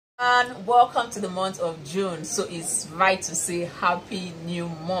And welcome to the month of June. So it's right to say happy new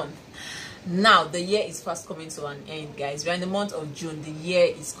month. Now the year is fast coming to an end, guys. We're in the month of June. The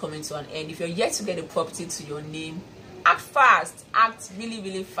year is coming to an end. If you're yet to get a property to your name, act fast, act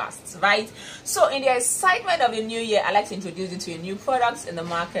really fast, right? So in the excitement of the new year, I like to introduce you to a new product in the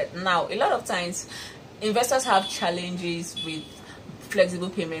market. Now a lot of times investors have challenges with flexible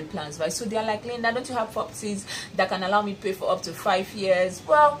payment plans, right? So they're like, Linda, don't you have properties that can allow me to pay for up to 5 years?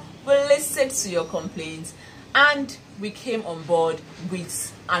 Well, we listened to your complaints and we came on board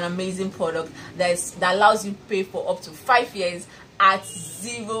with an amazing product that allows you to pay for up to 5 years at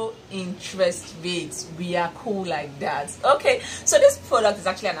 0 interest rates. We are cool like that. Okay, so this product is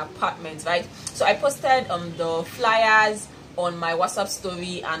actually an apartment, right? So I posted the flyers on my WhatsApp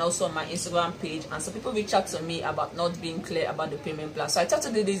story and also on my Instagram page, and some people reach out to me about not being clear about the payment plan. So I thought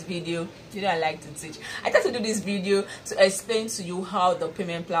to do this video. You know, I like to teach. I thought to do this video to explain to you how the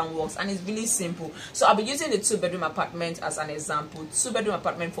payment plan works, and it's really simple. So I'll be using the 2-bedroom apartment as an example. 2-bedroom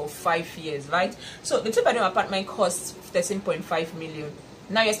apartment for 5 years, right? So the 2-bedroom apartment costs 13.5 million.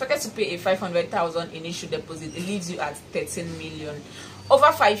 Now you're expected to pay a 500,000 initial deposit. It leaves you at 13 million.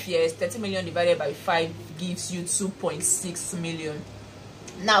 Over 5 years, 30 million divided by 5 gives you 2.6 million.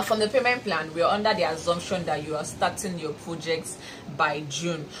 Now, from the payment plan, we are under the assumption that you are starting your projects by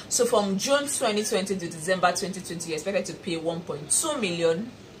June. So from June 2020 to December 2020, you're expected to pay 1.2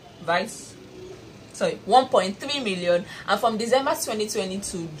 million, right? Sorry, 1.3 million. And from December 2020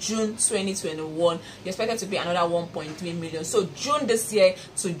 to June 2021, you're expected to pay another 1.3 million. So June this year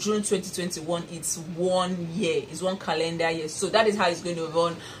to June 2021, it's 1 year, it's 1 calendar year. So that is how it's going to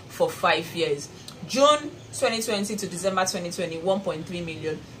run for 5 years. June 2020 to December 2020, 1.3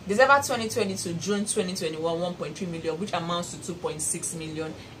 million. December 2020 to June 2021, 1.3 million, which amounts to 2.6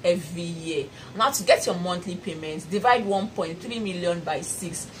 million every year. Now to get your monthly payments, divide 1.3 million by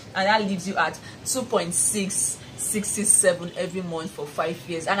 6, and that leaves you at 2.667 every month for 5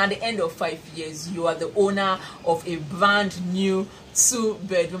 years. And at the end of 5 years, you are the owner of a brand new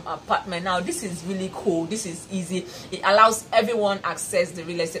 2-bedroom apartment. Now this is really cool. This is easy. It allows everyone access the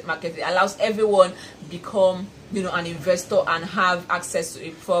real estate market. It allows everyone become, you know, an investor and have access to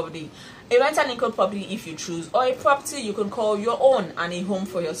a property, a rental income property if you choose, or a property you can call your own and a home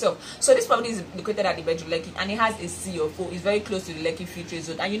for yourself. So this property is located at Ibeju Lekki and it has a CFO. It's very close to the Lekki Free Trade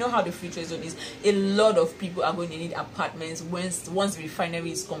Zone, and you know how the Free Trade Zone is. A lot of people are going to need apartments once the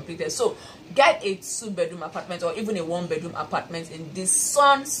refinery is completed. So get a 2-bedroom apartment or even a 1-bedroom apartment in this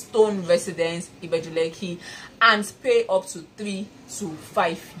Sunstone residence, Ibeju Lekki, and pay up to 3 to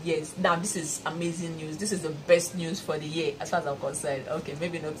 5 years. Now this is amazing news. This is the best news for the year as far as I'm concerned. Okay,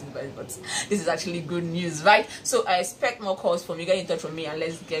 maybe not the best, but this is actually good news, right? So I expect more calls from you. Get in touch with me and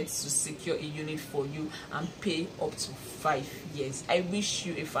let's get to secure a unit for you and pay up to 5 years. I wish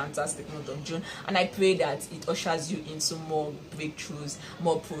you a fantastic month of June, and I pray that it ushers you into more breakthroughs,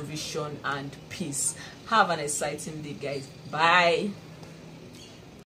 more provision and peace. Have an exciting day, guys. Bye.